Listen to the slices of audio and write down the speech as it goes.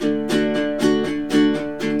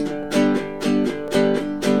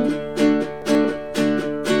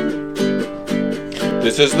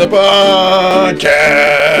This is the podcast.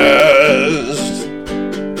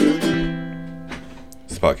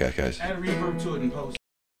 It's the podcast, guys. Add reverb to it and post.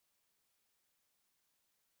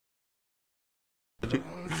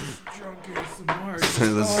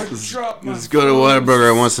 Let's go to Whataburger.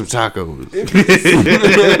 I want some tacos.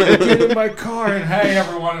 Get in my car and hey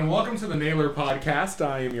everyone, and welcome to the Naylor Podcast.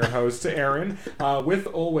 I am your host, Aaron. With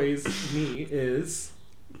always me is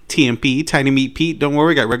TMP, Tiny Meat Pete. Don't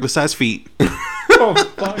worry, got regular size feet. oh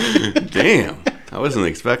fuck. Damn, I wasn't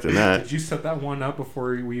expecting that. Did you set that one up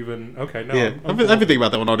before we even? Okay, no. Yeah, I've been thinking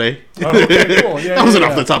about that one all day. Oh, okay, cool. Yeah, that wasn't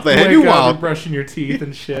off the top of the head. You You wild. brushing your teeth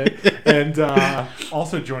and shit. And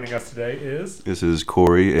also joining us today is. This is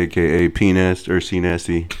Corey, aka P Nest or C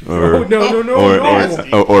Nasty, or Oh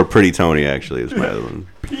no! or Pretty Tony. Actually, is my other one.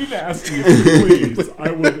 P Nasty, please.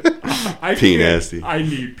 I P can't- Nasty. I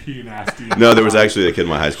need P Nasty. No, there was actually a kid in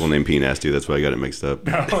my high school named P Nasty. That's why I got it mixed up.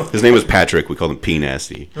 No. His name was Patrick. We called him P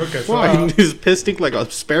Nasty. Okay, so Why? His piss stink like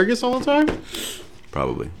asparagus all the time?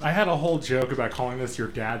 Probably. I had a whole joke about calling this your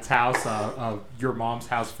dad's house, your mom's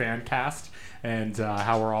house fan cast, and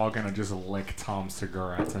how we're all gonna just lick Tom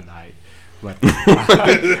Segura tonight. But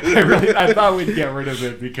I thought we'd get rid of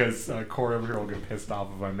it because Corey over here will get pissed off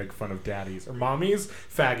if I make fun of daddies or mommies,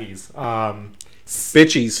 faggies.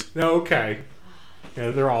 Bitchies. Okay, yeah,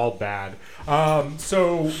 they're all bad.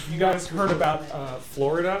 So you guys heard about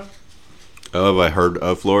Florida? Oh, have I heard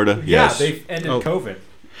of Florida? Yes. Yeah, they've ended COVID.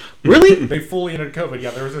 Really? They fully ended COVID. Yeah,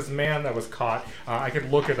 there was this man that was caught. I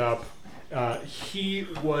could look it up. He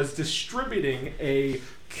was distributing a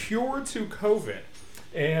cure to COVID.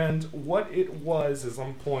 And what it was is,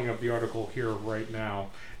 I'm pulling up the article here right now.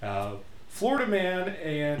 Florida man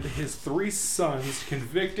and his 3 sons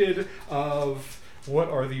convicted of... What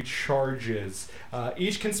are the charges?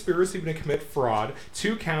 Each conspiracy to commit fraud,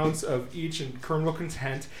 2 counts of each in criminal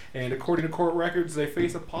contempt, and according to court records, they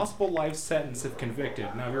face a possible life sentence if convicted.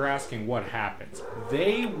 Now, you're asking what happened.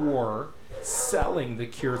 They were selling the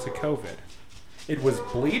cure to COVID. It was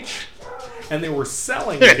bleach, and they were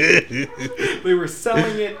selling it. They were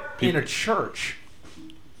selling it in a church.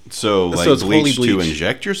 So, like So it's holy bleach to bleach.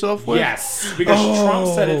 inject yourself with? Yes, because Trump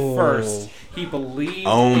said it first. He believed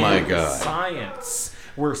Oh my in God. science.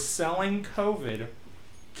 We're selling COVID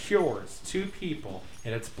cures to people,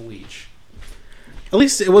 and it's bleach. At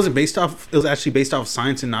least it wasn't based off. It was actually based off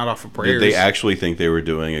science and not off of prayers. Did they actually think they were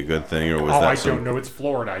doing a good thing, or was that I some... don't know. It's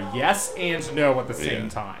Florida. Yes and no at the same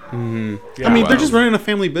time. Yeah. I mean, they're Wow. just running a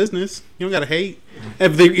family business. You don't gotta hate.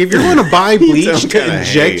 If you're going to buy bleach don't to gotta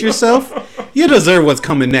inject hate. yourself, you deserve what's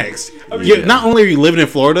coming next. Yeah. Not only are you living in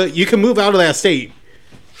Florida, you can move out of that state,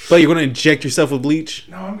 but you're going to inject yourself with bleach.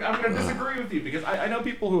 No, I'm going to disagree with you because I know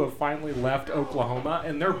people who have finally left Oklahoma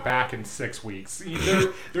and they're back in 6 weeks.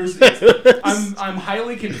 I'm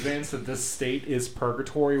highly convinced that this state is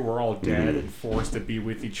purgatory. We're all dead and forced to be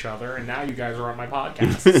with each other, and now you guys are on my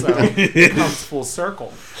podcast, so it comes full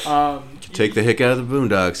circle. Take the hick out of the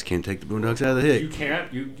boondocks. Can't take the boondocks out of the You hick.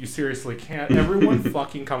 can't. You seriously can't. Everyone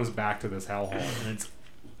fucking comes back to this hellhole, and it's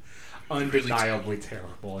undeniably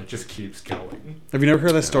terrible. It just keeps going. Have you never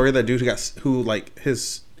heard that story of that dude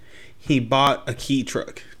he bought a key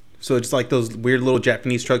truck? So it's like those weird little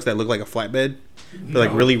Japanese trucks that look like a flatbed. They're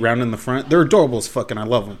like really round in the front. They're adorable as fucking. I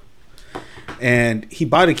love them. And he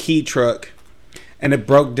bought a key truck, and it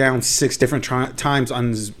broke down 6 different times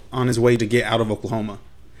on his way to get out of Oklahoma.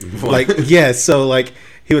 Like, yeah, so like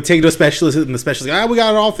he would take it to a specialist, and the specialist like, we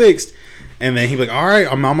got it all fixed. And then he'd be like, all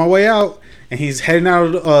right, I'm on my way out. And he's heading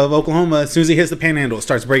out of Oklahoma. As soon as he hits the panhandle, it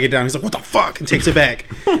starts breaking it down. He's like, what the fuck? And takes it back.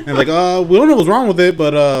 And like, we don't know what's wrong with it,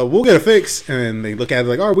 but we'll get it fixed. And they look at it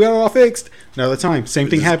like, all right, we got it all fixed. Another time, same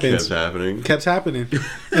thing happens. Kept happening. And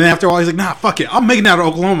then after a while, he's like, nah, fuck it. I'm making it out of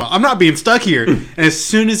Oklahoma. I'm not being stuck here. And as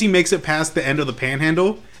soon as he makes it past the end of the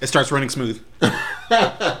panhandle, it starts running smooth.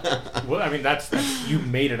 Well, I mean, that's you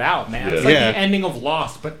made it out, man. It's like Yeah. the ending of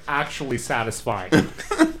Lost, but actually satisfying.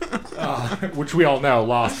 Which we all know,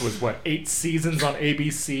 Lost was 8 seasons on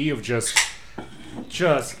ABC of just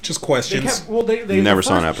Questions. You never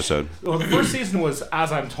saw an episode. Well, the first season was,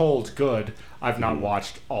 as I'm told, good. I've not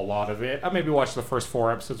watched a lot of it. I maybe watched the first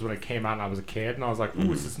 4 episodes when it came out and I was a kid, and I was like,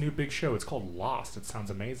 ooh, it's this new big show. It's called Lost. It sounds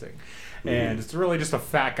amazing. And it's really just a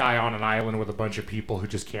fat guy on an island with a bunch of people who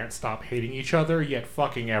just can't stop hating each other, yet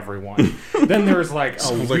fucking everyone. Then there's like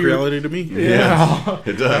Sounds like reality to me. Yeah.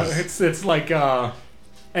 It does. It's like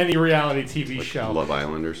any reality TV show. Love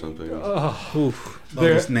Island or something. Oof.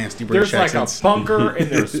 those nasty British there's accents. like a bunker, and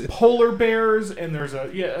there's polar bears, and there's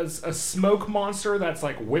a smoke monster that's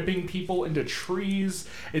like whipping people into trees.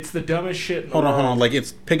 It's the dumbest shit. Hold on. Like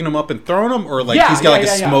it's picking them up and throwing them, or like Yeah, he's got yeah, like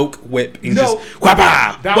yeah, a smoke whip. He's No. just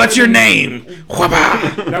Whapa! That What's your would've name?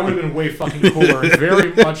 Whapa! That would have been way fucking cooler. It's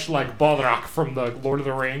very much like Balrog from the Lord of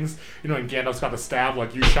the Rings. You know, and Gandalf's got the stab,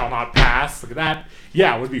 like "You shall not pass." Look at that.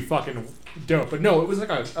 Yeah, it would be fucking dope. But no, it was like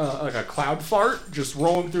a cloud fart just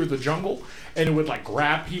rolling through the jungle, and it would like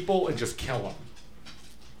grab people and just kill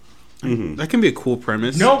them. That can be a cool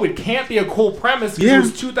premise. No, it can't be a cool premise because Yeah. it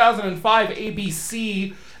was 2005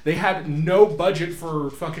 ABC. They had no budget for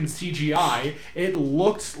fucking CGI. It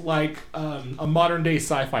looked like a modern day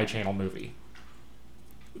Sci-Fi Channel movie.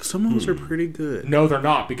 Some of those are pretty good. No, they're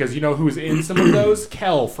not, because you know who's in some of those?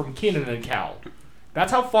 Kel from Kenan and Kel.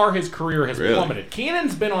 That's how far his career has Really? plummeted.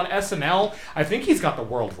 Kenan's been on SNL. I think he's got the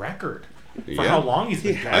world record for Yeah. how long he's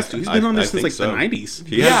been He's casting. been on I this since think like so. the 90s.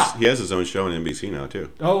 He Yeah. has his own show on NBC now too.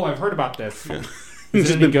 Oh, I've heard about this. Yeah. He's Is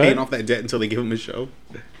just it any been paying good? off that debt until they give him a show.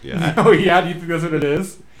 Yeah. Oh, yeah? Do you think that's what it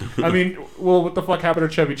is? I mean, well, what the fuck happened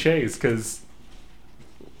to Chevy Chase? Because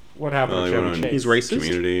what happened Well, to he went Chevy on Chase? He's racist.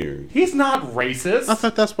 Community or He's not racist. I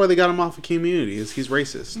thought that's why they got him off of Community. Is he's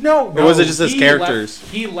racist? No, Or was it just his he characters?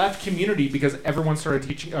 He left Community because everyone started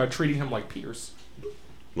treating him like Pierce.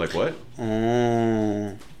 like what?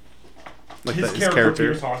 Oh, like His that, character,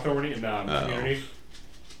 Pierce Hawthorne in Community.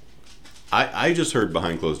 I just heard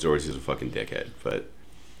behind closed doors he's a fucking dickhead, but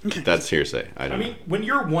that's hearsay. I I don't mean, when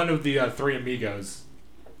you're one of the three amigos,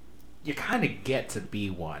 you kind of get to be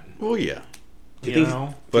one. know. Well, yeah, You think-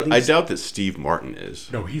 know? but I doubt that Steve Martin is.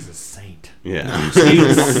 No, he's a saint. Yeah. No,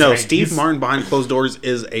 Saint. Steve He's- Martin behind closed doors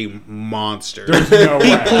is a monster. No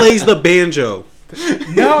He way. plays the banjo.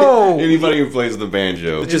 No. Anybody who plays the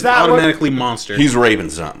banjo, Just that what- automatically monster. he's raping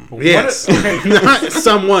something. yes, Okay. not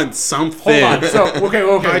someone, something. Hold on. So okay.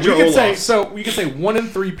 Hydra We can say Olafs. we can say 1 in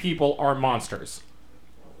 3 people are monsters.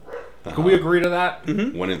 Can we agree to that?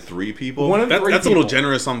 1 in 3 people. 1 in 3 That's a little people.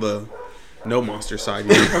 generous on the no monster side.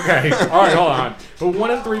 Yeah. Okay. All right. Hold on. But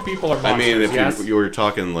 1 in 3 people are monsters. I mean, if yes. you were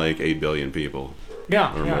talking like 8 billion people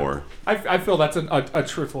Yeah, or yeah. more. I feel that's a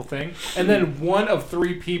truthful thing. And then 1 of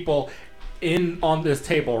 3 people on this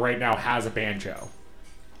table right now has a banjo.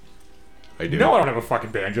 I do. No, I don't have a fucking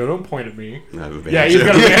banjo. Don't point at me. I have a banjo. Yeah, he's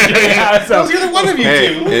got a banjo. Yeah, so. Either one of you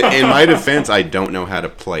Hey, in my defense, I don't know how to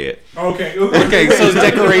play it. Okay. Okay, so it's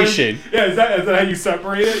decoration. Yeah, is that how you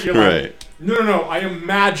separate it? You're Right. like, no. I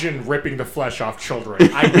imagine ripping the flesh off children.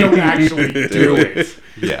 I don't actually do it.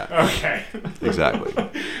 Yeah, Okay. exactly.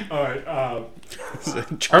 All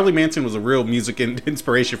right. Charlie Manson was a real music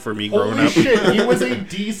inspiration for me growing Holy up. shit, he was a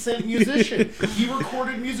decent musician. He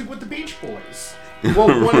recorded music with the Beach Boys.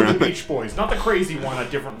 Well, one of the Beach Boys, not the crazy one, a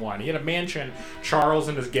different one. He had a mansion. Charles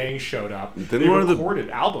and his gang showed up. They Didn't one of the- recorded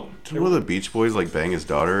album. Did one of the Beach Boys like bang his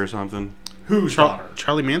daughter or something? Whose daughter?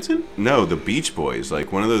 Charlie Manson? No, the Beach Boys.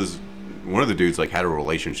 Like one of the dudes like had a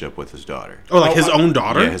relationship with his daughter. Oh, like his Oh, own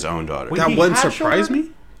daughter? Yeah, his own daughter. Wait, That he wouldn't had surprise children?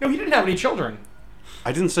 me. No, he didn't have any children.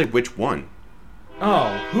 I didn't say which one. Oh,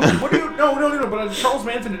 what do you? No. But Charles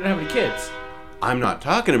Manson didn't have any kids. I'm not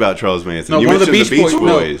talking about Charles Manson. No, you one of the mentioned Beach Boys.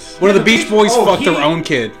 Boys. No, one of the The Beach Beach- Boys oh, fucked he- their own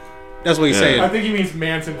kid. That's what he's Yeah. I saying. think he means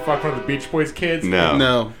Manson fucked one of the Beach Boys kids. No.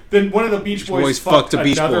 No. Then one of the Beach Boys, Boys fucked fucked a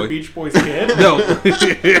Beach another Boy. Beach Boys kid. No.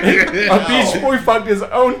 A Beach Boy fucked his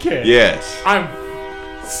own kid. Yes. I'm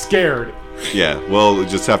scared. Yeah. Well, we'll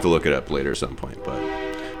just have to look it up later at some point. But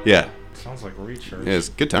yeah, Sounds like research. yeah, it's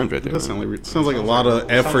good times right there. That man. sounds like a lot of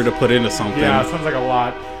effort to put into something. Yeah, sounds like a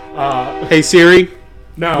lot. Hey Siri,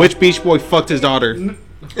 No. which Beach Boy fucked his daughter?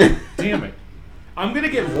 Damn it. I'm gonna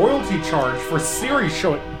get royalty charged for Siri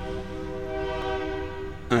showing.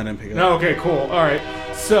 I didn't pick it up. No, okay, cool. Alright.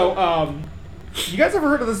 So, you guys ever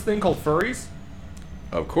heard of this thing called furries?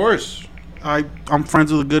 Of course. I'm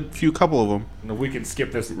friends with a good few couple of them. No, we can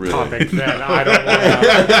skip this Really? topic then. I don't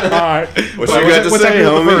want to. Alright. What But you got to what's say,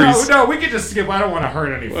 happening with the homie? No, we can just skip. I don't want to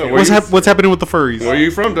hurt any Well, feelings. What's happening with the furries? Where are you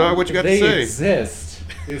from, dog? What you got to They say? exist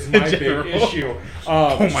is my big general. issue.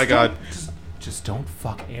 Oh my God. Just don't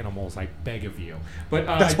fuck animals, I beg of you. But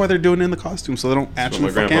That's why they're doing it in the costume, so they don't What actually my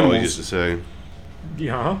fuck grandpa animals. used to say.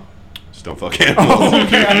 Yeah. Just don't fuck animals.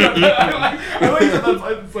 Okay. I like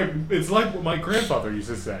that. It's like what my grandfather used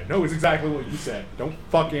to say. No, it's exactly what you said. Don't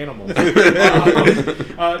fuck animals. Do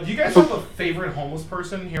you guys have a favorite homeless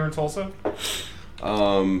person here in Tulsa?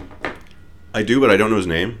 I do, but I don't know his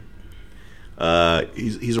name.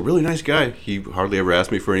 He's a really nice guy. He hardly ever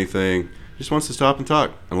asks me for anything. He just wants to stop and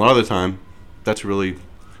talk. And a lot of the time, that's really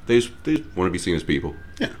they just want to be seen as people.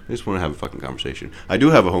 Yeah. They just want to have a fucking conversation. I do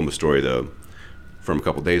have a homeless story though, from a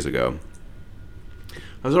couple days ago.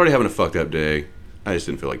 I was already having a fucked up day. I just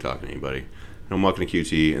didn't feel like talking to anybody. And I'm walking to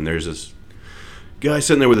QT, and there's this guy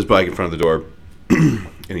sitting there with his bike in front of the door,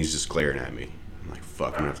 and he's just glaring at me. I'm like,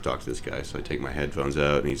 fuck, I'm gonna have to talk to this guy. So I take my headphones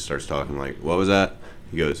out, and he starts talking. I'm like, what was that?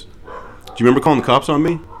 He goes, do you remember calling the cops on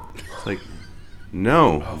me? It's like,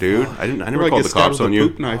 no, dude, I never called the cops on you.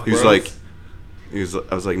 He's like,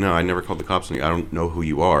 I was like, no, I never called the cops on you. I don't know who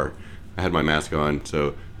you are. I had my mask on,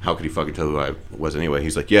 so how could he fucking tell who I was anyway?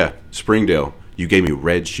 He's like, yeah, Springdale, you gave me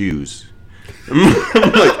red shoes. I'm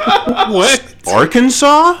like, what?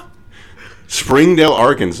 Arkansas? Springdale,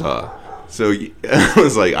 Arkansas. So I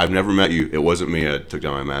was like, I've never met you. It wasn't me. I took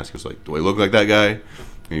down my mask. I was like, do I look like that guy? And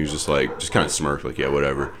he was just like, just kind of smirked, like, yeah,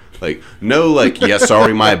 whatever. Like, no, like, yeah,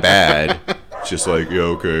 sorry, my bad. Just like, yeah,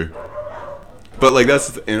 okay. But like,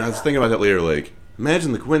 and I was thinking about that later, like,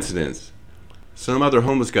 imagine the coincidence. Some other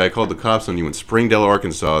homeless guy called the cops on you in Springdale,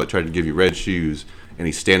 Arkansas that tried to give you red shoes, and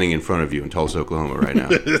he's standing in front of you in Tulsa, Oklahoma right now.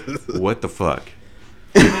 What the fuck?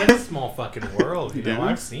 I mean, it's a small fucking world, you know.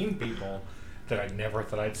 I've seen people that I never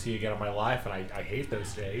thought I'd see again in my life, and I hate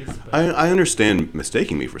those days. But I understand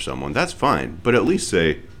mistaking me for someone. That's fine. But at least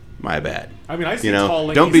say, my bad. I mean, I see tall,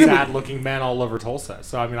 lanky, sad-looking men all over Tulsa,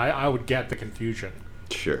 so I mean, I would get the confusion.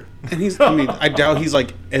 Sure. And I doubt he's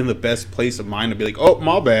like in the best place of mind to be like, oh,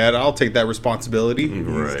 my bad, I'll take that responsibility.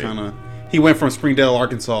 Right. He went from Springdale,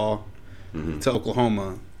 Arkansas to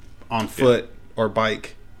Oklahoma on foot or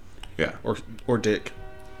bike. Yeah. Or dick.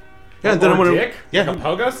 Yeah, and then or dick? Yeah. Like a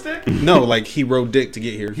pogo stick? No, like he rode dick to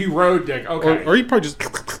get here. He rode dick, okay. Or he probably just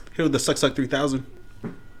hit with the Suck 3000.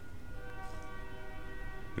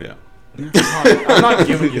 Yeah. I'm not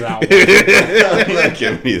giving you that one.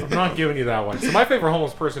 I'm not giving you that one. So my favorite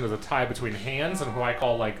homeless person is a tie between Hands and who I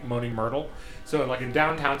call like Moaning Myrtle. So like in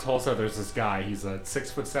downtown Tulsa, there's this guy. He's a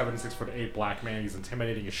 6'7", 6'8" black man. He's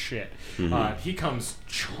intimidating as shit. He comes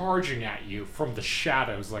charging at you from the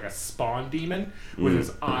shadows like a spawn demon with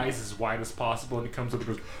his eyes as wide as possible. And he comes up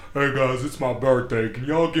and goes, "Hey guys, it's my birthday. Can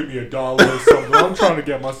y'all give me $1 or something? I'm trying to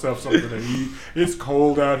get myself something to eat. It's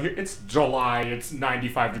cold out here. It's July. It's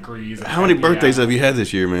 95 degrees. How many birthdays have you had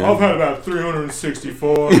this year, man?" I've had about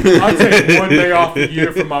 364. I take one day off a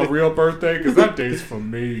year for my real birthday because that day's for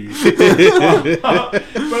me.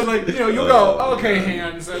 But like, you know, you'll go, okay,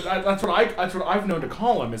 Hands. That's what I've known to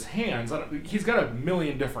call him is Hands. He's got a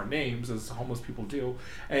million different names as homeless people do,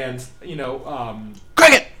 and you know,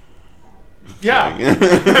 Cricket. Yeah. And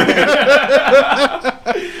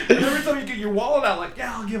every time you get your wallet out, like,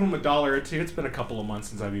 yeah, I'll give him $1 or $2. It's been a couple of months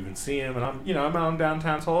since I've even seen him, and I'm out in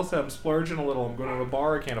downtown Tulsa. I'm splurging a little. I'm going to a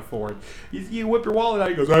bar I can't afford. You whip your wallet out.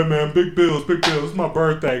 He goes, "Hey man, big bills. It's my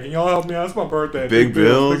birthday. Can y'all help me out? It's my birthday. Big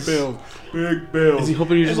bills. Is he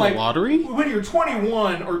hoping you just like lottery? When you're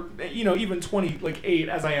 21 or even 28,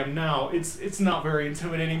 as I am now, it's not very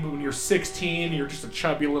intimidating. But when you're 16, you're just a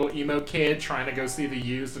chubby little emo kid trying to go see the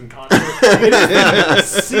Used in concert. It is the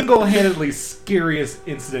single-handedly scariest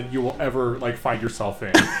incident you will ever find yourself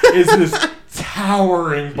in. Is this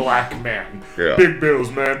towering black man? Yeah. Big bills,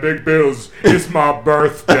 man. Big bills. It's my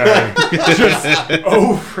birthday. Just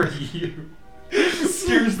over you.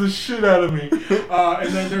 Scares the shit out of me.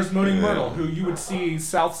 And then there's Moaning Myrtle, who you would see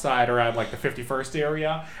south side around the 51st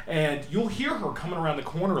area, and you'll hear her coming around the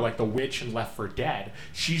corner like the witch in Left 4 Dead.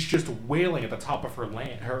 She's just wailing at the top of her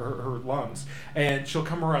lungs, and she'll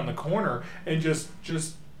come around the corner and just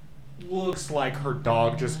looks like her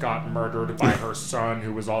dog just got murdered by her son,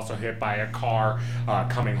 who was also hit by a car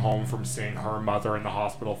coming home from seeing her mother in the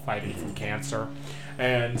hospital fighting from cancer.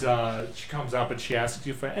 And she comes up and she asks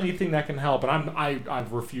you for anything that can help. And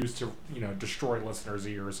I've refused to destroy listeners'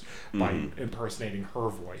 ears by impersonating her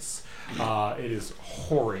voice. It is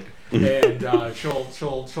horrid. And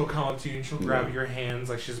she'll come up to you and she'll grab your hands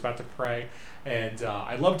like she's about to pray. And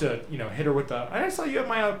I'd love to, hit her with I saw you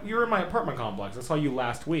you're in my apartment complex. I saw you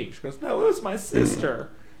last week. She goes, "No, it was my sister."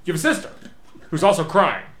 You have a sister who's also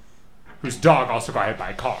crying, whose dog also got hit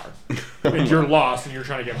by a car. And you're lost and you're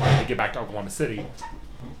trying to get money to get back to Oklahoma City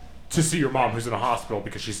to see your mom who's in a hospital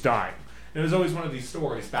because she's dying. And it was always one of these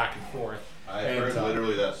stories back and forth. I heard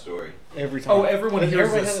literally that story. Every time. Oh, everyone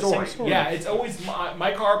hears this story. Yeah, it's always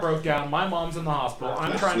my car broke down. My mom's in the hospital.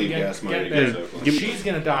 I'm trying to get there. She's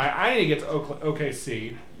gonna die. I need to get to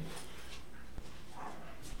OKC.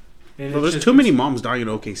 And well, there's too many moms dying in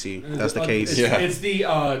OKC. That's the case. It's the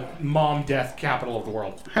mom death capital of the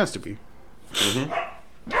world. Has to be.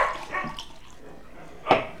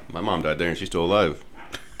 My mom died there and she's still alive.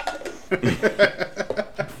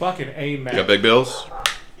 Fucking amen. Got big bills?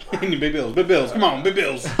 Big bills. Come on, big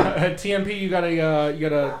bills. TMP, you got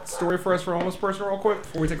a story for us for a homeless person real quick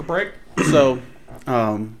before we take a break? So,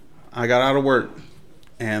 I got out of work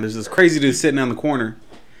and there's this crazy dude sitting on the corner.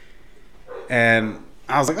 And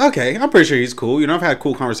I was like, okay, I'm pretty sure he's cool. You know, I've had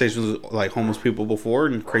cool conversations with like homeless people before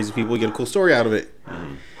and crazy people. You get a cool story out of it.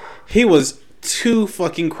 He was too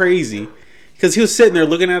fucking crazy because he was sitting there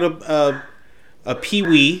looking at a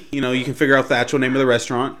Pee-wee. You know, you can figure out the actual name of the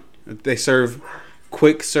restaurant. They serve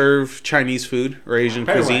quick serve Chinese food or Asian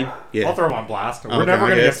cuisine. Yeah, I'll throw them on blast. We're Okay, never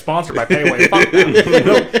going to okay. get sponsored by Payway. Fuck them.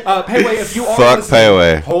 No, Payway, if you are Fuck listening,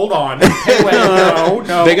 Payway. hold on. Payway,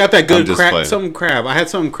 no. they got that I'm good just crab. playing. Some crab. I had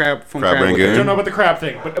some crab from Crab Crab Rangoon? Rangoon. I don't know about the crab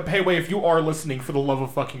thing, but Payway, if you are listening, for the love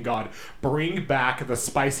of fucking God, bring back the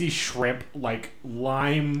spicy shrimp, like,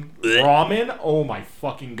 lime ramen. Oh my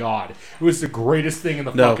fucking God. It was the greatest thing in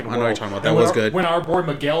the No, fucking I world. know what you're talking about. That And when was our- good. When our boy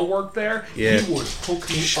Miguel worked there, Yeah. he would hook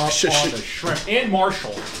me up on the shrimp. And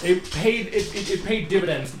Marshall. It paid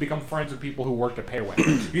dividends to become friends with people who worked at Payway.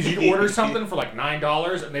 Because you'd order something for like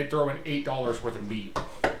 $9 and they'd throw in $8 worth of meat.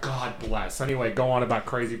 God bless. Anyway, go on about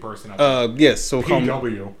crazy person up there. Yes, so we call him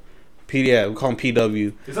PW. Yeah, we call him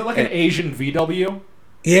PW. Is that like an Asian VW?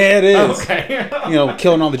 Yeah, it is. Okay. You know,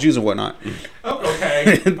 killing all the Jews and whatnot.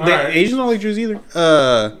 Okay. The All right. Asians don't like Jews either.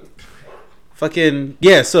 Fucking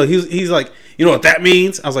yeah. So he's like, you know what that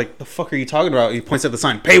means? I was like, the fuck are you talking about? He points at the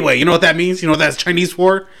sign, Payway. You know what that means? You know what that's Chinese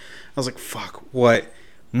for? I was like, fuck, what?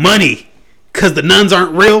 Money. Cause the nuns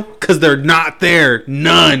aren't real. Cause they're not there.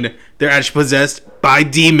 None. They're actually possessed by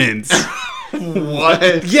demons.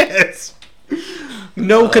 What? Yes.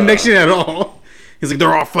 No connection at all. He's like,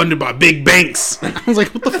 they're all funded by big banks. I was like,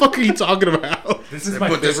 what the fuck are you talking about? This is my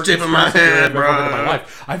Put this favorite tip in my conspiracy theory head, I've ever heard in my bro.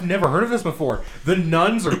 life. I've never heard of this before. The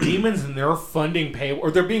nuns are demons and they're funding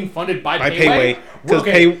or they're being funded by By Payway. Payway. Because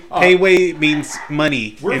Payway means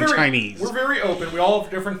money in Chinese. We're very open. We all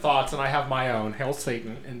have different thoughts, and I have my own. Hail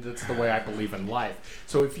Satan, and that's the way I believe in life.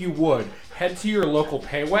 So if you would, head to your local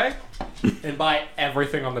Payway and buy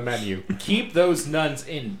everything on the menu. Keep those nuns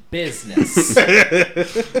in business.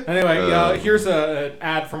 Anyway, here's an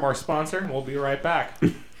ad from our sponsor, and we'll be right back.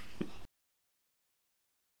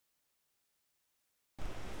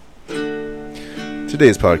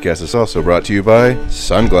 Today's podcast is also brought to you by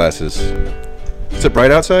sunglasses. Is it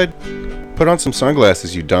bright outside? Put on some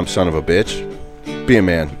sunglasses, you dumb son of a bitch. Be a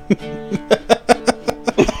man.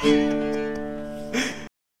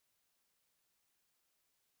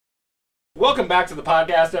 Welcome back to the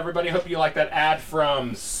podcast, everybody. Hope you like that ad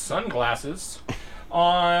from Sunglasses.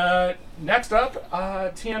 Next up,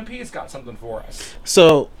 TMP's got something for us.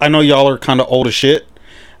 So I know y'all are kind of old as shit.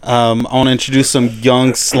 I want to introduce some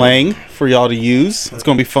young slang for y'all to use. It's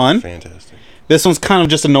gonna be fun. Fantastic. This one's kind of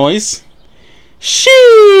just a noise.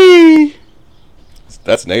 She.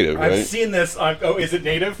 That's native, right? I've seen this. Is it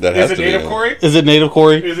native? That Is has it to be native, native. Corey? Is it native,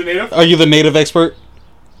 Corey? Is it native? Are you the native expert?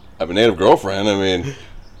 I have a native girlfriend, I mean,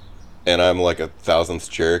 and I'm like a thousandth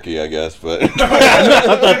Cherokee, I guess, but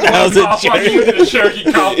That was a Off on joke. you in a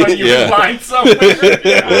Cherokee cop on you Yeah. in line somewhere.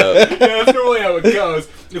 Yeah, that's normally how it goes.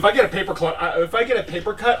 If I get a paper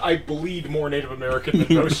cut, I bleed more Native American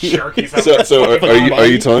than most Cherokees. so are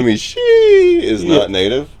you telling me she is not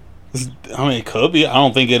native? I mean, it could be. I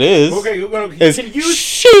don't think it is. Okay, well, It's can you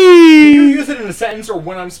she. use it in a sentence or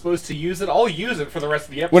when I'm supposed to use it? I'll use it for the rest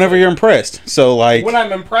of the episode. Whenever you're impressed. So like, When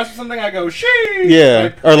I'm impressed with something, I go, she!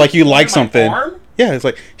 yeah, or like you like my something. arm? Yeah, it's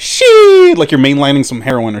like she. Like you're mainlining some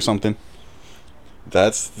heroin or something.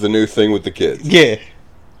 That's the new thing with the kids. Yeah.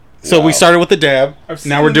 So Wow. we started with the dab. I've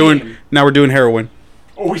seen Now we're the doing meme. heroin.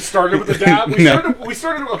 Oh, we started with the dab? No. We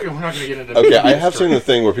started. Okay, we're not going to get into Okay, I have history. seen the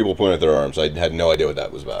thing where people point at their arms. I had no idea what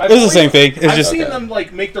that was about. It was the same thing. It's I've just seen them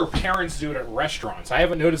like make their parents do it at restaurants. I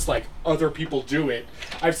haven't noticed like other people do it.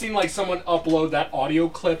 I've seen like someone upload that audio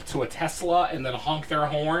clip to a Tesla and then honk their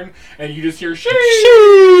horn, and you just hear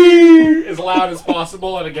 "shee" as loud as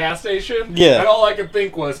possible at a gas station. Yeah. And all I could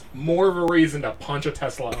think was more of a reason to punch a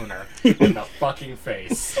Tesla owner in the fucking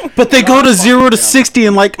face. But they go to fuck 0 to yeah. 60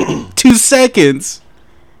 in like 2 seconds.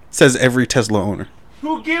 Says every Tesla owner.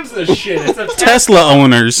 Who gives a shit? It's a Tesla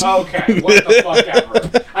owners. Okay, what the fuck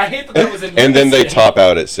ever. I hate that was in And then they Medicine. top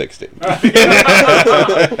out at 60.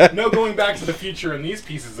 No going back to the future in these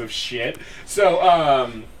pieces of shit.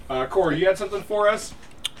 So, Corey, you had something for us?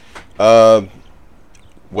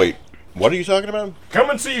 Wait, what are you talking about?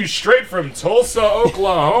 Coming to you straight from Tulsa,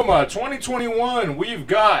 Oklahoma, 2021. We've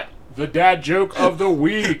got the dad joke of the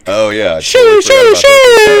week. Oh, yeah. I Shoo, totally shoo, forgot about shoo.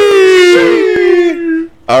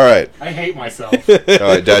 that. All right. I hate myself. All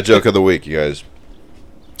right, dad joke of the week, you guys.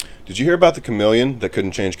 Did you hear about the chameleon that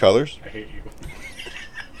couldn't change colors? I hate you.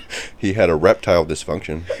 He had a reptile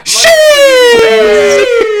dysfunction.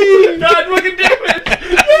 God fucking damn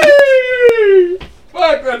it!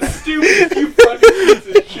 Fuck, that's stupid. You fucking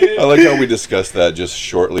I like how we discussed that just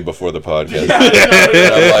shortly before the podcast. And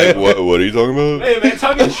I'm like, what are you talking about? Hey man,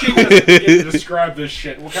 tongue in cheek doesn't get to describe this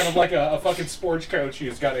shit. We're kind of like a fucking sports coach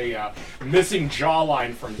who's got a missing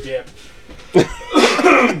jawline from dip. Okay,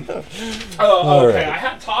 I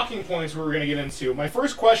had talking points we were going to get into. My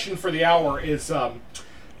first question for the hour is,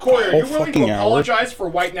 Corey, are you willing to apologize for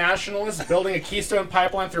white nationalists building a Keystone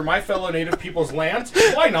Pipeline through my fellow Native people's land?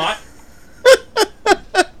 Why not?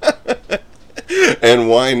 And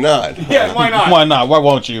why not? Yeah, why not? Why not? Why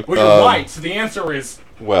won't you? Well, you're right. So the answer is,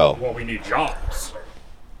 well, we need jobs.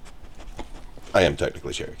 I am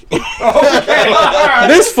technically Cherokee.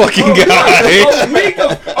 This fucking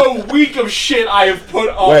guy. A week of shit I have put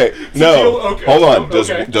up. Wait, no. Okay, Hold on.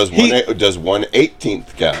 okay. Does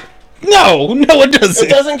 1/18th count? No, it doesn't. It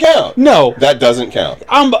doesn't count. No, That doesn't count.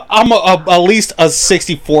 I'm at least a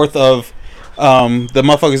 64th of the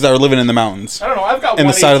motherfuckers that are living in the mountains. I don't know. I've got In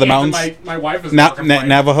the side of the 1/18th, mountains? and My wife is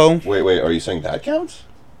Navajo? Wait. Are you saying that counts?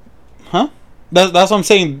 Huh? That's what I'm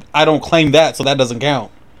saying. I don't claim that, so that doesn't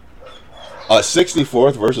count.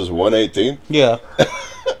 64th versus 1/18th? Yeah.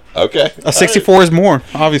 Okay. A 64 is more,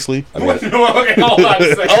 obviously. I mean, Okay, hold on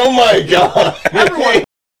a second. oh my god. Everyone.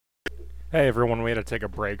 Hey everyone, we had to take a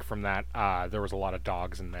break from that. There was a lot of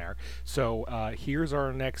dogs in there. So here's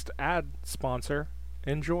our next ad sponsor.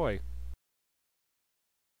 Enjoy.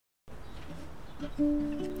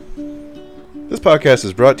 This podcast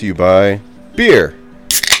is brought to you by beer.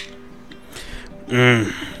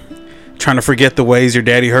 Trying to forget the ways your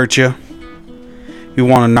daddy hurt you. You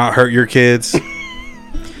want to not hurt your kids.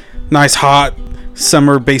 Nice hot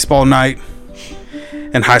summer baseball night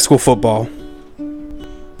and high school football.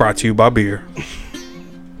 Brought to you by beer.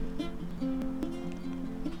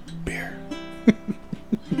 Beer.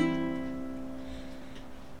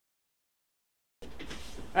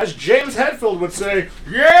 As James Hetfield would say,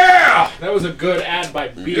 yeah! That was a good ad by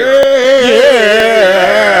beer.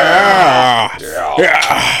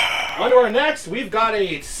 Yeah. On to our next, we've got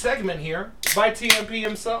a segment here by TMP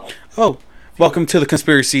himself. Oh, welcome to the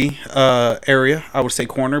conspiracy area. I would say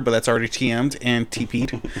corner, but that's already TM'd and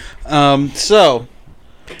TP'd. So,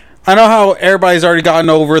 I know how everybody's already gotten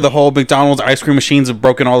over the whole McDonald's ice cream machines are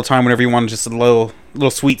broken all the time whenever you want just a little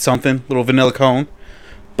sweet something, little vanilla cone.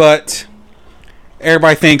 But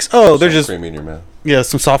everybody thinks, oh, they're just cream in your mouth. Yeah,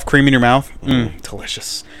 some soft cream in your mouth.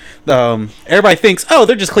 Delicious. Everybody thinks, oh,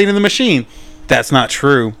 they're just cleaning the machine. That's not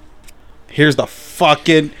true. Here's the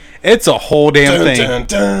fucking... It's a whole damn thing. Dun,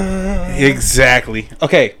 dun. Exactly.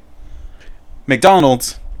 Okay.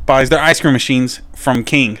 McDonald's buys their ice cream machines from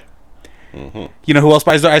King. Mm-hmm. You know who else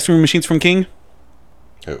buys their ice cream machines from King?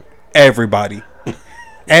 Who? Everybody.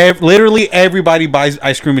 Literally everybody buys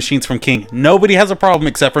ice cream machines from King. Nobody has a problem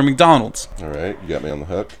except for McDonald's. All right, you got me on the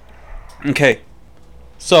hook. Okay.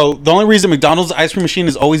 So the only reason McDonald's ice cream machine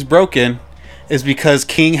is always broken is because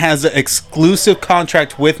King has an exclusive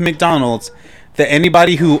contract with McDonald's that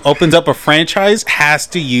anybody who opens up a franchise has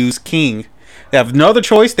to use King. They have no other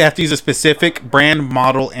choice. They have to use a specific brand,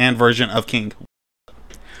 model, and version of King.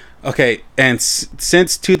 Okay, and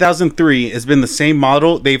since 2003, it's been the same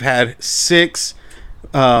model. They've had 6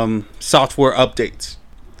 software updates.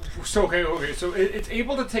 So okay. So it's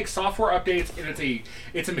able to take software updates, and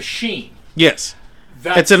it's a machine. Yes.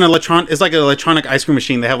 It's an It's like an electronic ice cream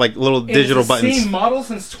machine. They have like little digital buttons. Same model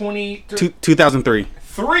since 2003.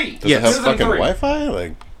 Does it have fucking Wi-Fi?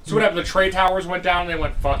 Like, so what happened? The trade towers went down, and they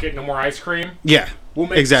went, "Fuck it, no more ice cream." Yeah. We'll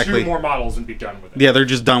make 2 more models and be done with it. Yeah, they're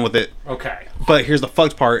just done with it. Okay. But here's the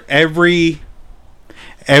fucked part. Every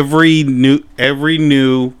new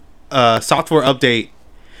software update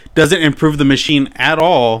doesn't improve the machine at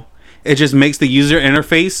all. It just makes the user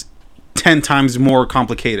interface 10 times more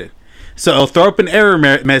complicated. So it'll throw up an error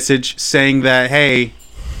message saying that, hey,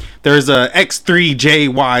 there's a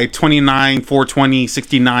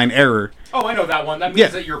X3JY2942069 error. Oh, I know that one. That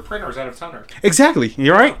means that your printer's out of toner. Exactly.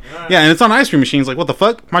 You're right. Yeah, and it's on ice cream machines. Like, what the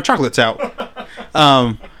fuck? My chocolate's out.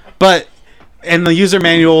 But in the user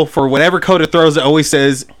manual, for whatever code it throws, it always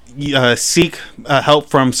says, seek help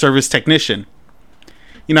from service technician.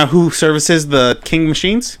 You know who services the King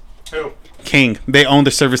machines? Who? King. They own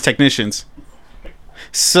the service technicians.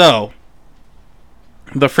 So,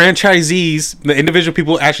 the franchisees, the individual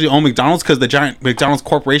people actually own McDonald's because the giant McDonald's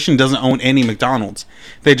corporation doesn't own any McDonald's.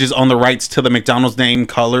 They just own the rights to the McDonald's name,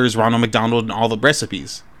 colors, Ronald McDonald, and all the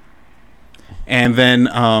recipes. And then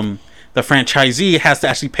the franchisee has to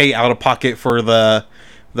actually pay out of pocket for the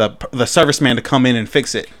serviceman to come in and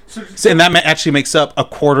fix it. And that actually makes up a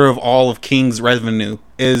quarter of all of King's revenue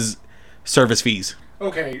is service fees.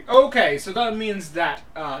 Okay. So that means that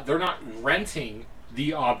they're not renting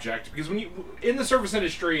the object, because when you in the service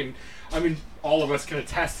industry, and I mean all of us can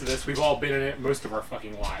attest to this, we've all been in it most of our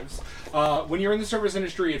fucking lives. When you're in the service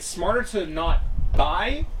industry, it's smarter to not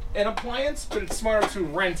buy an appliance, but it's smarter to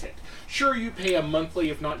rent it. Sure, you pay a monthly,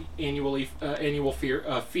 if not annual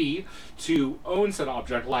fee to own said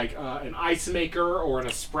object, like an ice maker or an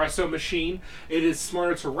espresso machine. It is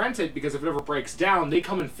smarter to rent it because if it ever breaks down, they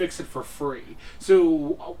come and fix it for free.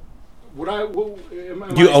 So,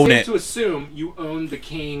 am You I own safe it. to assume you own the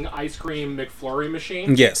King ice cream McFlurry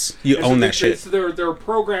machine? Yes, you And own so that shit. They're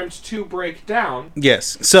programmed to break down.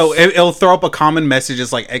 Yes. So it'll throw up a common message.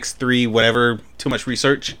 It's like X3, whatever, too much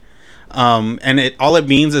research. And all it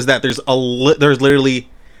means is that there's literally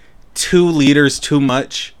 2 liters too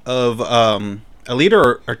much of a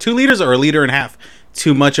liter or 2 liters or a liter and a half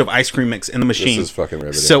too much of ice cream mix in the machine. This is fucking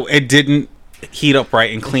riveting. So it didn't heat up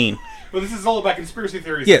right and clean. But this is all about conspiracy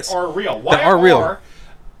theories Yes. that are real. That are real. Why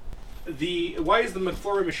is the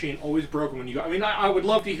McFlurry machine always broken when you go? I mean, I would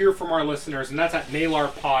love to hear from our listeners, and that's at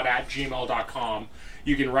nailarpod@gmail.com.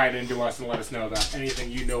 You can write into us and let us know about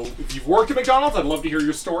anything you know. If you've worked at McDonald's, I'd love to hear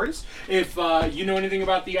your stories. If you know anything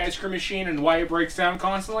about the ice cream machine and why it breaks down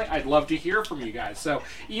constantly, I'd love to hear from you guys. So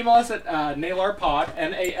email us at nailarpod,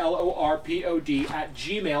 NALORPOD,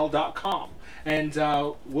 @gmail.com. And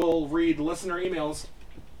we'll read listener emails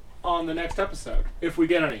on the next episode, if we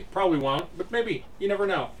get any. Probably won't, but maybe. You never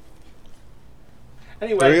know.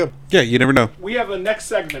 Anyway, There you go. Yeah, you never know. we have a next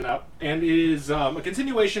segment up, and it is a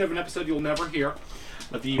continuation of an episode you'll never hear,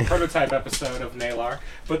 the prototype episode of Nailar.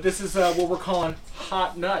 But this is what we're calling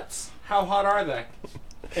Hot Nuts. How hot are they?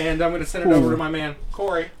 And I'm going to send it over to my man,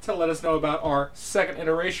 Corey, to let us know about our second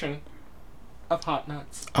iteration of Hot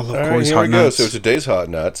Nuts. I love All right, Corey's here hot we go. nuts. So today's hot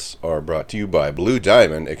nuts are brought to you by Blue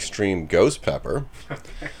Diamond Extreme Ghost Pepper.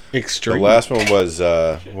 The Extreme. last one was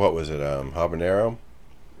what was it? Habanero,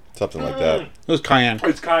 something like that. It was cayenne.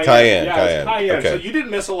 It's cayenne. Cayenne, Yeah, cayenne. it's cayenne. Okay. So you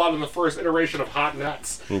didn't miss a lot in the first iteration of Hot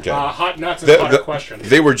Nuts. Okay. Hot Nuts is not a question.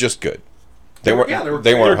 They were just good. They weren't. yeah, they were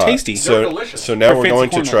they great. weren't They were hot. tasty. So, They were delicious. so now They're we're fancy going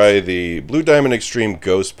to corn try the Blue Diamond Extreme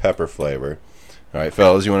Ghost Pepper flavor. All right,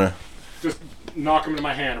 fellas, you want to? Just knock them into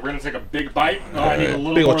my hand. We're going to take a big bite. Oh, I need a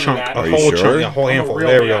little Big more old than chunk. that. A Are you whole sure? chunk. A whole I'm a handful. real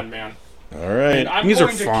There we go. man. All right. And I'm These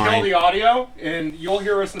going are to fine. kill the audio, and you'll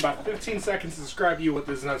hear us in about 15 seconds to describe to you what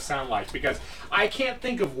this nuts sound like, because I can't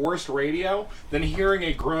think of worse radio than hearing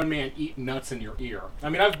a grown man eat nuts in your ear. I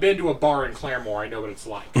mean, I've been to a bar in Claremore. I know what it's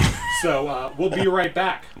like. So we'll be right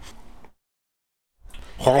back.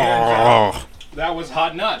 Oh, That was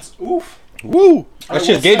Hot Nuts. Oof. Woo! I that will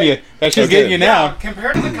shit's getting say- you. That shit's Okay. getting you Yeah, now.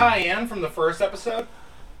 compared to the cayenne from the first episode,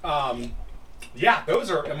 yeah, those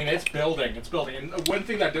are. I mean, it's building. It's building. And one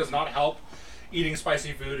thing that does not help eating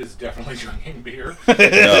spicy food is definitely drinking beer. No,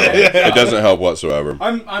 it doesn't help whatsoever.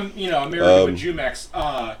 I'm married to a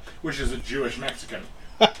Jumex, which is a Jewish Mexican.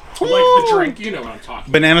 Like the drink, you know what I'm talking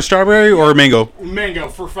about. Banana, strawberry, or mango? Mango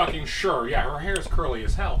for fucking sure. Yeah, her hair is curly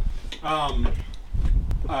as hell.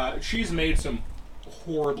 She's made some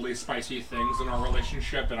horribly spicy things in our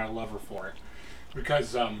relationship, and I love her for it.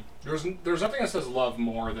 Because there's nothing that says love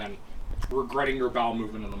more than regretting your bowel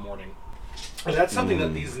movement in the morning. And that's something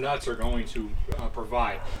that these nuts are going to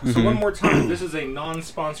provide. So one more time, this is a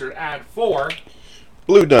non-sponsored ad for...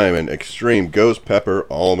 Blue Diamond Extreme Ghost Pepper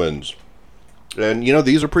Almonds. And, you know,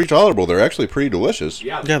 these are pretty tolerable. They're actually pretty delicious.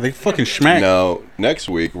 Yeah, Yeah, they fucking schmack. Now, next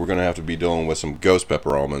week, we're going to have to be dealing with some ghost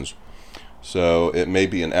pepper almonds. So, it may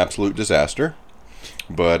be an absolute disaster.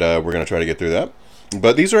 But we're going to try to get through that.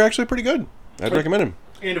 But these are actually pretty good. I'd recommend them.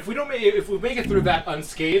 And if we make it through that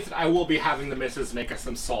unscathed, I will be having the missus make us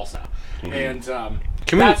some salsa. And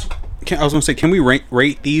Can I was gonna say, can we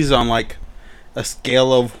rate these on like a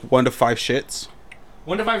scale of 1 to 5 shits?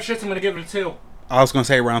 1 to 5 shits, I'm going to give it a 2. I was gonna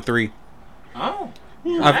say around 3. Oh.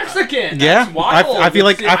 I've- Mexican. yeah, That's wild. I feel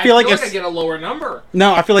like- I feel like I it's- get a lower number.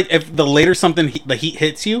 No, I feel like if the later the heat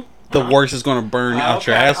hits you, the worse it's gonna burn out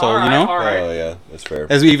your asshole. all You know, All right. Oh, yeah. That's fair.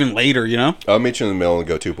 as even later. You know, I'll meet you in the middle and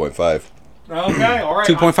go 2.5. Okay, all right.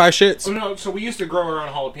 2.5 shits. Oh, no, so we used to grow our own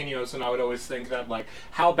jalapenos, and I would always think that, like,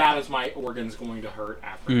 how bad is my organs going to hurt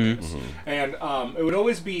after this? And it would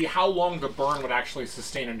always be how long the burn would actually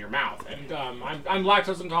sustain in your mouth. And I'm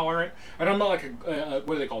lactose intolerant, and I'm not like a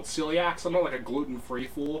what are they called, celiacs? I'm not like a gluten-free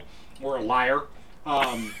fool or a liar.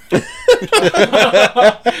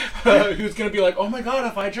 Who's gonna be like, oh my god,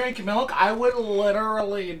 if I drank milk, I would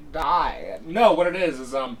literally die. No, what it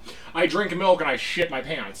is I drink milk and I shit my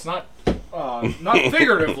pants. Not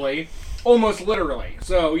figuratively, almost literally.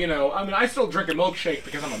 So, you know, I mean, I still drink a milkshake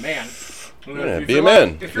because I'm a man. You know, Yeah, if be you're a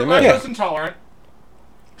man. If you're Be a man. lactose intolerant,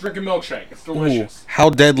 drink a milkshake. It's Ooh, delicious. how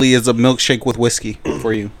deadly is a milkshake with whiskey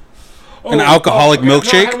for you? An alcoholic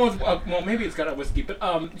milkshake? No, I don't want, well, maybe it's got a whiskey, but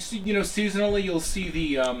seasonally you'll see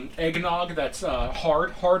the eggnog that's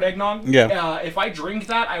hard eggnog. Yeah. If I drink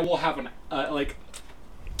that, I will have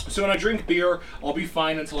So when I drink beer, I'll be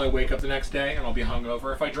fine until I wake up the next day, and I'll be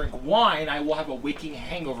hungover. If I drink wine, I will have a waking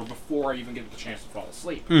hangover before I even get the chance to fall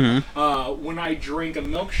asleep. Mm-hmm. When I drink a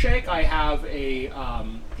milkshake, I have a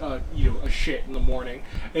shit in the morning.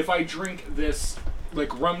 If I drink this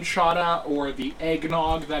like rum chata or the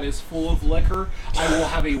eggnog that is full of liquor, I will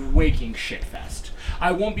have a waking shit fest.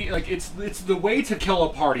 I won't be like it's the way to kill a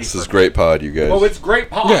party. This is great pod, you guys. Well, it's great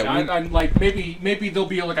pod. Yeah, I'm like maybe there'll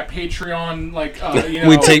be like a Patreon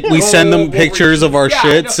we send them pictures of our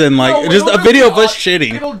shits and just a video of us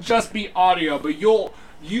shitting. It'll just be audio, but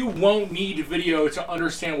you won't need video to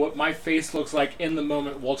understand what my face looks like in the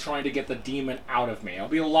moment while trying to get the demon out of me. It'll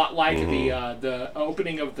be a lot like the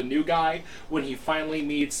opening of The New Guy when he finally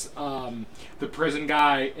meets the prison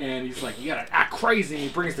guy and he's like, you gotta act crazy, and he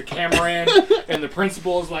brings the camera in and the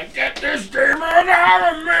principal is like, get this demon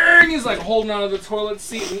out of me, and he's like holding onto the toilet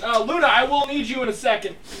seat and Luna, I will need you in a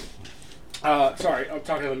second. Sorry, I'm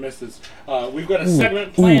talking to the missus. We've got a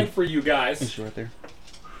segment planned for you guys. It's right there.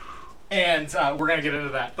 And we're going to get into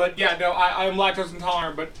that. But yeah, no, I'm lactose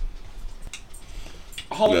intolerant, but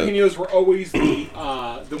jalapenos were always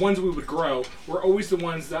the ones we would grow were always the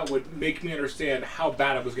ones that would make me understand how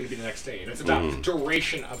bad it was going to be the next day. And it's about the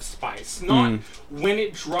duration of spice, not when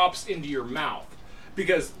it drops into your mouth.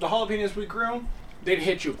 Because the jalapenos we grew, they'd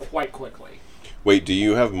hit you quite quickly. Wait, do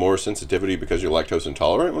you have more sensitivity because you're lactose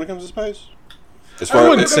intolerant when it comes to spice? I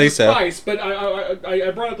wouldn't say so. Spice, but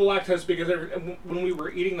I brought up the lactose because when we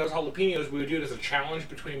were eating those jalapenos, we would do it as a challenge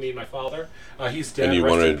between me and my father. He's dead, And you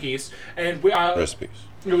rest in wanted peace. And recipes.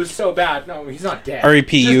 It was so bad. No, he's not dead.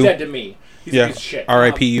 R.I.P. He's you. just dead to me. He's a piece of shit.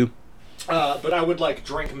 R.I.P. you. But I would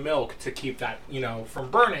drink milk to keep that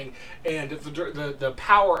from burning, and the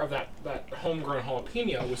power of that homegrown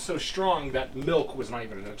jalapeno was so strong that milk was not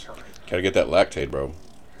even a deterrent. Gotta get that lactate, bro.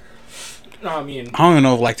 I mean, I don't even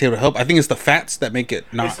know if lactate would help. I think it's the fats that make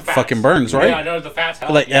it not fucking burns, right? Yeah, I know the fats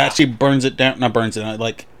help. It actually burns it down. Not burns it.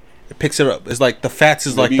 It picks it up. It's like the fats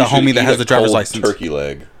is Maybe like the homie that has the driver's cold license. turkey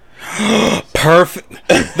leg. Perfect.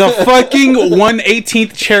 The fucking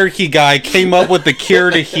 1/18th Cherokee guy came up with the cure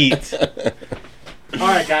to heat. All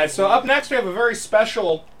right, guys. So up next, we have a very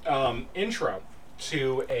special intro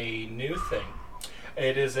to a new thing.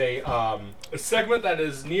 It is a segment that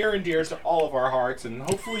is near and dear to all of our hearts, and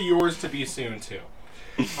hopefully yours to be soon too.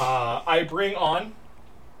 I bring on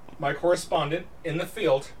my correspondent in the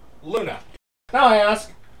field, Luna. Now I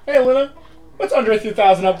ask, hey Luna, what's Andre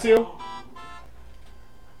 3000 up to?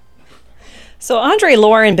 So Andre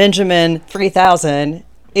Lauren Benjamin 3000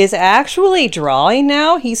 is actually drawing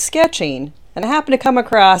now. He's sketching. And I happened to come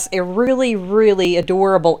across a really, really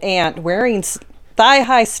adorable ant wearing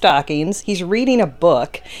thigh-high stockings. He's reading a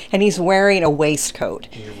book, and he's wearing a waistcoat.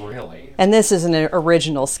 Really? And this is an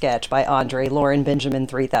original sketch by Andre Lauren Benjamin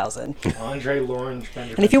 3000. Andre Lauren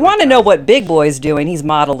Benjamin. And if you want to know what Big Boy's doing, he's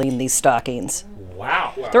modeling these stockings.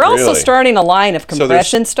 Wow. They're also Really? starting a line of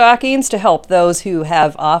compression there's- stockings to help those who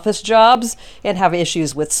have office jobs and have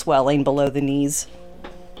issues with swelling below the knees.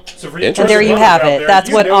 So for And there you have it.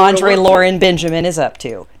 That's what Andre Lauren Benjamin is up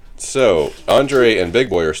to. So, Andre and Big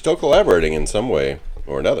Boy are still collaborating in some way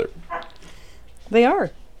or another. They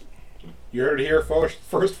are. You heard it here first,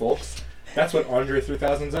 folks. That's what Andre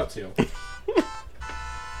 3000's up to.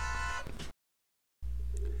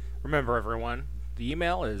 Remember, everyone, the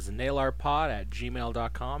email is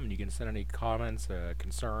nailarpod@gmail.com, and you can send any comments,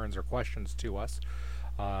 concerns, or questions to us.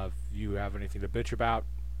 If you have anything to bitch about,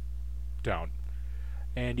 don't.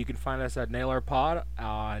 And you can find us at nailarpod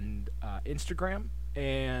on Instagram,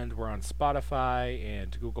 and we're on Spotify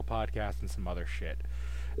and Google Podcasts and some other shit.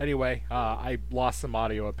 Anyway, I lost some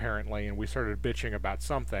audio apparently, and we started bitching about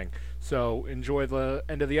something. So enjoy the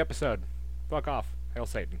end of the episode. Fuck off. Hail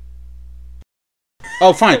Satan.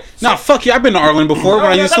 Oh, fine. Nah, fuck you. I've been to Arlen before when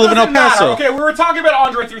I used to live in El Paso. Okay, we were talking about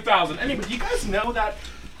Andre 3000. Anyway, do you guys know that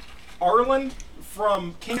Arlen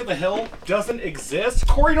from King of the Hill doesn't exist?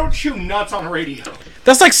 Corey, don't chew nuts on radio.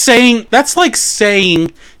 That's like saying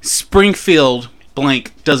Springfield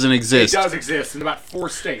blank doesn't exist. It does exist in about 4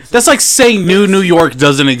 states. That's like saying New York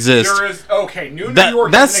doesn't exist. There is New That-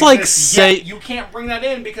 York. that's doesn't like exist say- yet. You can't bring that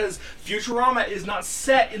in because Futurama is not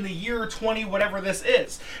set in the year 20 whatever this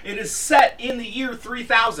is. It is set in the year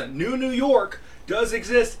 3000. New York does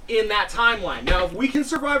exist in that timeline. Now, if we can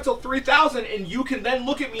survive till 3000 and you can then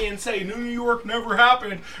look at me and say New York never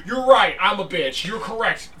happened, you're right. I'm a bitch. You're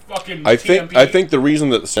correct. fucking I think TMP. the reason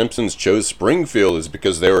that the Simpsons chose Springfield is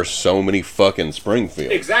because there are so many fucking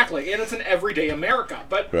Springfields. Exactly, and it's an everyday America.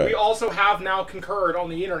 But Right. we also have now concurred on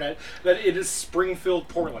the internet that it is Springfield,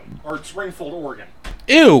 Portland, or Springfield, Oregon.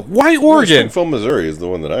 Ew, why Oregon? Springfield, Missouri is the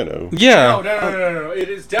one that I know. Yeah. No. It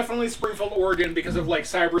is definitely Springfield, Oregon, because of like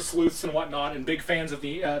cyber sleuths and whatnot, and big fans of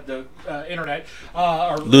the internet.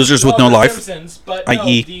 Losers with love no The life. Simpsons, but no,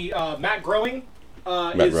 I.e. the Matt Groening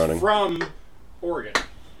Matt is Groening. from Oregon.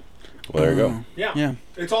 Well, there you go. Yeah,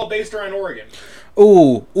 it's all based around Oregon.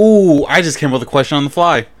 Ooh, I just came up with a question on the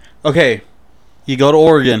fly. Okay, you go to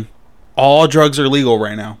Oregon. All drugs are legal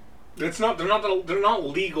right now. It's not. They're not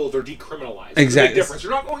legal. They're decriminalized. Exactly. There's a big difference.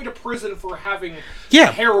 You're not going to prison for having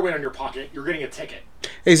Yeah. heroin in your pocket. You're getting a ticket.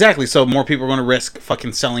 Exactly. So more people are going to risk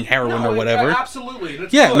fucking selling heroin or whatever. Absolutely. And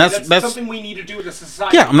it's Yeah, good. and that's something we need to do as a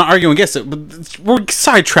society. Yeah, I'm not arguing against it, but we're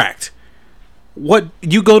sidetracked. What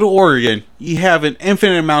you go to Oregon, you have an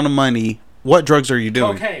infinite amount of money. What drugs are you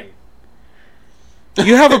doing? Cocaine.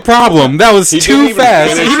 You have a problem. That was He too didn't even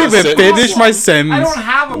fast. finish You didn't the even sentence. finish my sentence. I don't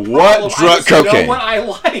have a problem. What I drug just know cocaine? what I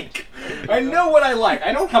like. I know what I like.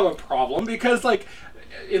 I don't have a problem because, like,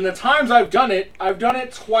 in the times I've done it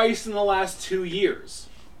twice in the last 2 years.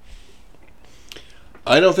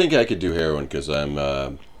 I don't think I could do heroin because I'm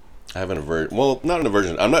I have an aversion. Well, not an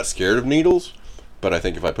aversion. I'm not scared of needles, but I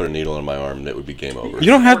think if I put a needle in my arm, it would be game over. You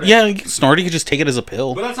don't have. Snort it. Yeah, you can snort it. You can just take it as a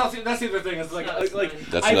pill. But that's the other thing. Is like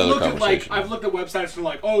That's I've another looked at conversation. I've looked at websites and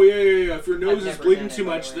like, oh yeah. If your nose is never bleeding done too it,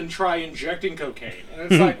 by much, the way. then try injecting cocaine. And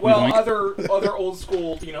it's like, well, Yoink. other old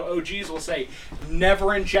school OGs will say,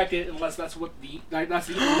 never inject it unless that's the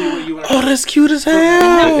only way you. Oh, that's cute as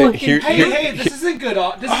hell. Hey, this isn't good.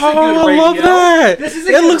 This isn't Oh, good I radio. love that. This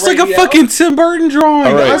isn't It good looks like a radio. fucking Tim Burton drawing.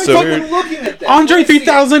 All right, I'm so fucking here- looking at this. Andre Let me see it.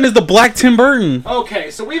 3000 is the black Tim Burton.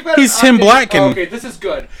 Okay, so we've got. He's an Tim update- Black and- okay, this is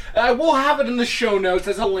good. I will have it in the show notes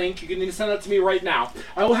as a link. You can send that to me right now.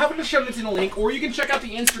 I will have it in the show notes in a link, or you can check out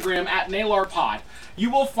the Instagram at NailarPod. You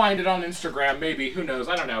will find it on Instagram, maybe. Who knows?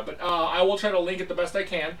 I don't know. But I will try to link it the best I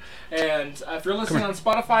can. And if you're listening on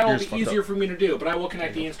Spotify, it'll Yours be fucked easier up. for me to do. But I will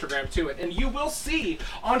connect the Instagram to it. And you will see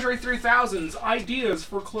Andre 3000's ideas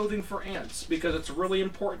for clothing for ants, because it's really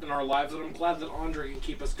important in our lives, and I'm glad that Andre can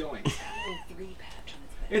keep us going.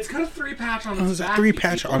 It's got a 3 patch on Oh, his there's a back. 3 you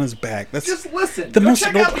patch people. on his back. That's Just listen. The Go most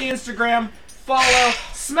check noble- out the Instagram, follow,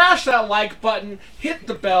 smash that like button, hit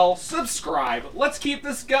the bell, subscribe. Let's keep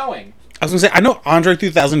this going. I was gonna say, I know Andre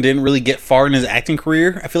 3000 didn't really get far in his acting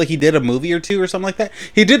career. I feel like he did a movie or two or something like that.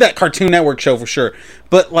 He did that Cartoon Network show for sure.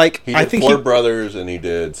 But like, He I did think Four Brothers and he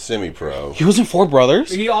did Semi-Pro. he was in Four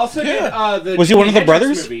Brothers. He also did the. Was he one of the Jimi Hendrix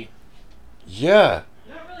brothers? Movie. Yeah.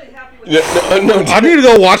 Not really happy with No, I need to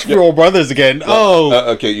go watch Four Brothers again.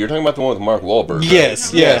 Oh, okay, you're talking about the one with Mark Wahlberg. right?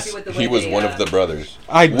 yes, yes. He was one of the brothers.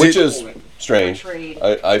 I Which did- is strange. Portrayed.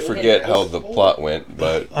 I forget how the plot went,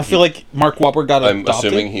 but I feel like Mark Wahlberg got I'm adopted.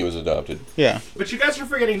 assuming he was adopted. Yeah. But you guys are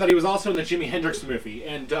forgetting that he was also in the Jimi Hendrix movie,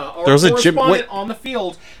 and our There was a Jim- correspondent wait. on the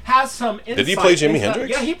field has some insight. Did he play Jimi into- Hendrix?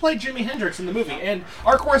 Yeah, he played Jimi Hendrix in the movie, and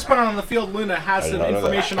our correspondent on the field, Luna, has I did some not know that.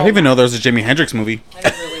 information. I didn't even know there was a Jimi Hendrix movie. I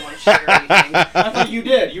didn't really want to share anything. I thought you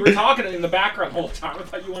did. You were talking in the background the whole time. I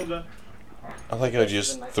thought you wanted to. I think I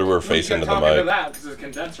just threw her face You into kept the talking to mic. that because it's a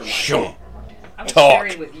condenser mic. Shoo. I was Talk.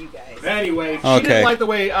 sharing with you guys. Anyway, she Okay. didn't like the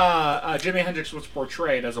way Jimi Hendrix was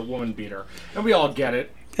portrayed as a woman beater, and we all get it.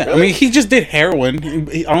 Yeah, I mean, he just did heroin.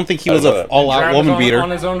 I don't think he I was know an that. all-out Drowned woman on, beater. on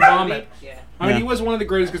his own vomit. Yeah. I mean, Yeah. he was one of the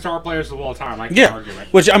greatest guitar players of all time. I can't Yeah, argue it.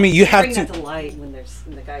 which I mean, you have Bring that to. to light when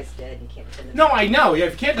the guy's dead and you can't defend him. No, I know. Yeah,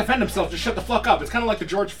 if he can't defend himself, just shut the fuck up. It's kind of like the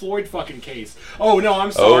George Floyd fucking case. Oh no,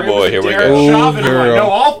 I'm sorry. boy, it was here we Derek go. Chauvin. I'm like, girl. no,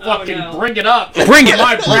 I'll fucking no. bring it up. Bring it.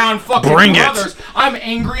 My brown fucking Bring it. brothers. I'm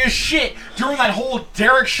angry as shit. During that whole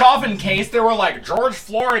Derek Chauvin case, they were like, George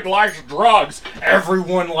Floyd likes drugs.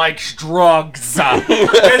 Everyone likes drugs. This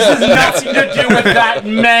has nothing to do with that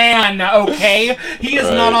man, okay? He is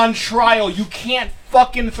not on trial. You can't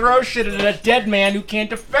fucking throw shit at a dead man who can't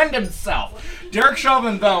defend himself. Derek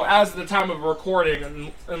Chauvin, though, as of the time of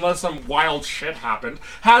recording, unless some wild shit happened,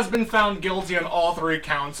 has been found guilty on all 3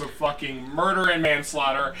 counts of fucking murder and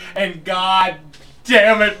manslaughter. And God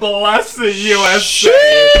damn it, bless the USA.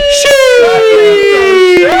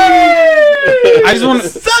 I just want to.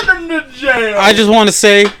 Send him to jail. I just want to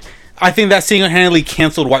say, I think that single-handedly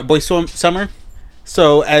canceled White Boy Summer.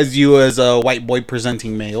 So, as you as a white boy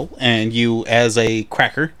presenting male, and you as a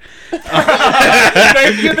cracker,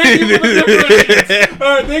 Thank you for the differentiates.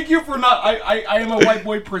 Thank you for not. I am a white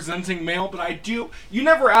boy presenting male, but I do. You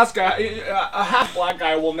never ask a half black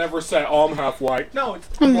guy will never say, "Oh, I'm half white." No, it's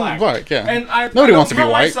black. black, yeah. And Nobody I don't wants to be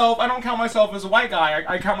count white. Myself, I don't count myself as a white guy.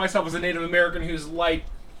 I count myself as a Native American who's light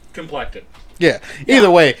complected. Yeah. Either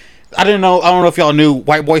way, I don't know if y'all knew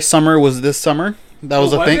White Boy Summer was this summer. That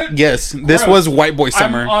was a was thing. it? Yes, this Gross. was White Boy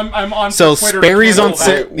Summer. I'm on So Twitter Sperry's to on cancel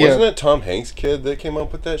set. that. Yeah. Wasn't it Tom Hanks' kid that came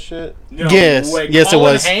up with that shit? No Yes. way. Yes, it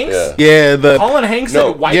Colin was. Hanks? Yeah. Yeah, the Colin Hanks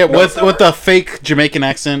No. and White yeah Boy with Summer? the fake Jamaican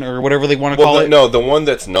accent or whatever they want to call Well, it. no, the one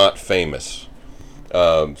that's not famous.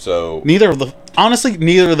 So Neither of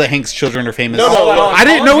the Hanks children are famous. No, no, no. I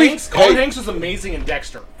didn't know Colin Hey. Hanks was amazing in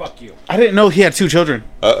Dexter. Fuck you. I didn't know he had 2 children.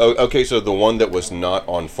 okay, so the one that was not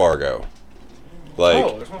on Fargo, like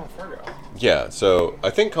Oh, there's one on Fargo. yeah. So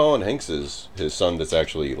I think Colin Hanks is his son. That's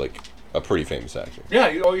actually like a pretty famous actor. Yeah,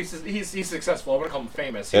 he's successful. I want to call him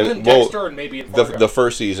famous. He was And, in well, Dexter and maybe in Fargo. The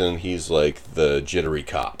first season, he's like the jittery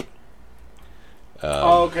cop.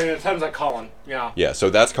 Oh, okay. It sounds like Colin. Yeah. Yeah,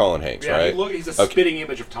 so that's Colin Hanks, Yeah, right? he's a Okay. spitting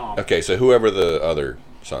image of Tom. Okay, so whoever the other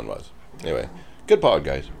son was. Anyway, good pod,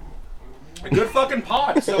 guys. A good fucking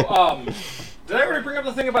pod. So, did I already bring up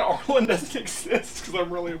the thing about Arlen doesn't exist? Because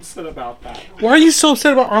I'm really upset about that. Why are you so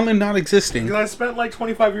upset about Arlen not existing? Because I spent like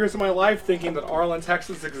 25 years of my life thinking that Arlen,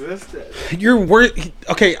 Texas existed. You're worried.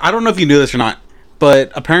 Okay, I don't know if you knew this or not,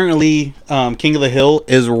 but apparently, King of the Hill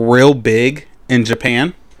is real big in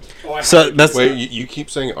Japan. Oh, I So heard- that's Wait, you keep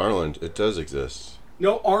saying Arlen. It does exist.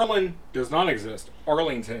 No, Arlen does not exist.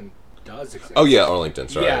 Arlington does exist. Oh, yeah, Arlington,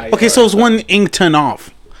 sorry. Yeah, okay. So it's 1 Inkton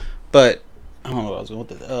off, but I don't know what I was going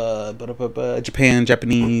with it. Japan,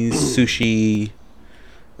 Japanese sushi.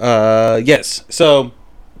 Yes. So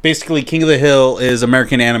basically, King of the Hill is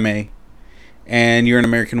American anime, and you're an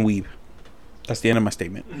American weeb. That's the end of my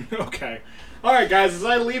statement. Okay. All right, guys. As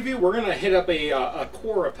I leave you, we're gonna hit up a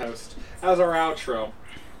Quora post as our outro.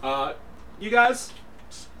 You guys,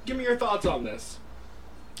 give me your thoughts on this.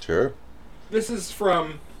 Sure. This is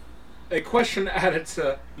from a question added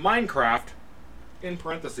to Minecraft, in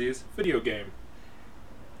parentheses, video game.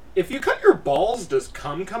 If you cut your balls, does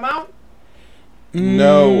cum come out?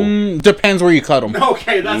 No. Depends where you cut them.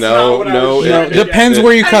 Okay, that's No, not what I no, was it- trying to get. Depends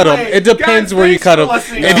where you cut them. Anyway, It depends guys, where you thanks cut for them.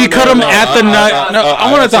 listening. If you cut them at the nut, no,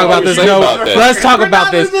 I want to talk about this. Say No, about this. let's talk We're about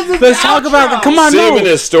not- this. this is Let's talk about it. Come on, Semen no.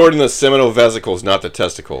 is stored in the seminal vesicles, not the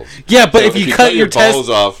testicles. Yeah, but So if you cut your balls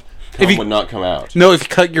off, cum you- would not come out. No, if you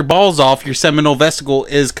cut your balls off, your seminal vesicle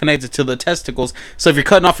is connected to the testicles. So if you're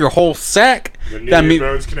cutting off your whole sack, that means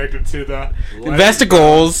bone's connected to the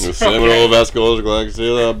vesicles, The seminal vesicles are connected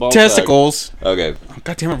to the ball sack. testicles. Okay.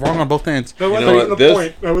 God damn it, wrong on both ends. That wasn't know even what, the this-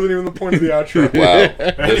 point. That wasn't even the point of the outro. Wow.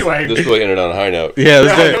 Anyway. This really ended on a high note. Yeah,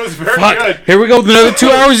 Yeah, that was very good. Here we go, another 2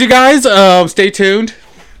 hours, you guys. Stay tuned.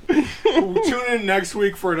 Tune in next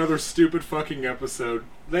week for another stupid fucking episode.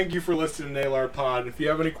 Thank you for listening to Nail Art Pod. If you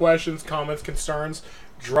have any questions, comments, concerns,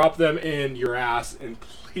 drop them in your ass and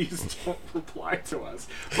please don't reply to us.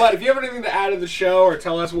 But if you have anything to add to the show or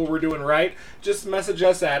tell us what we're doing right, just message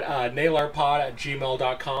us at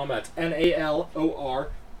nailarpod@gmail.com. That's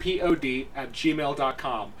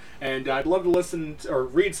NALORPOD@gmail.com. And I'd love to listen or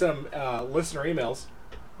read some listener emails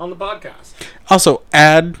on the podcast. Also,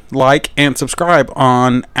 add, like, and subscribe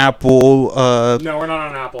on Apple. No, we're not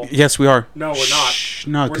on Apple. Yes, we are. No, we're not. Shh,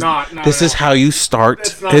 no, We're 'cause not. No, this no. is how you start.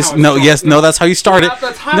 That's not how it no, starts. yes, no, that's how you start it. At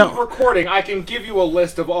the time No. of recording, I can give you a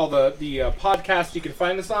list of all the podcasts you can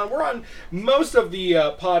find us on. We're on most of the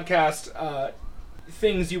podcast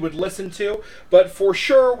things you would listen to, but for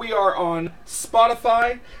sure we are on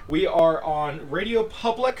Spotify, we are on Radio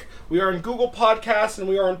Public, we are on Google Podcasts, and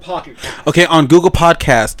we are on Pocket Casts. Okay, on Google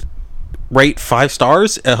Podcast, rate 5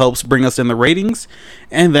 stars. It helps bring us in the ratings,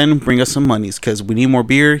 and then bring us some monies because we need more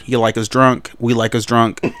beer. You like us drunk, we like us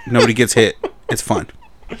drunk. Nobody gets hit. It's fun.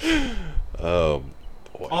 Oh,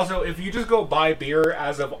 Also, if you just go buy beer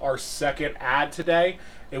as of our second ad today,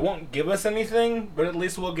 it won't give us anything, but at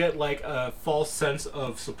least we'll get like a false sense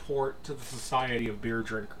of support to the society of beer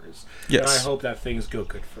drinkers. Yes. And I hope that things go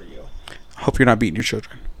good for you. I hope you're not beating your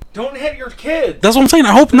children. Don't hit your kids. That's what I'm saying.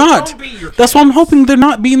 I hope not. Don't beat your That's why I'm hoping they're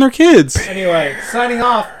not beating their kids. Anyway, signing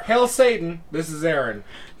off. Hail Satan. This is Aaron.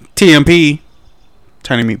 TMP.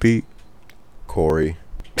 Tiny Meat Pete. Corey.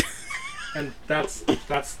 And that's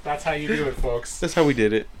how you do it, folks. That's how we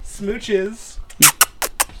did it. Smooches.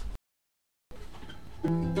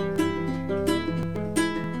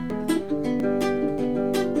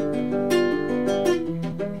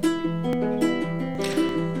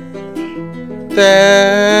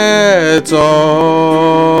 That's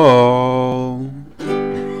all.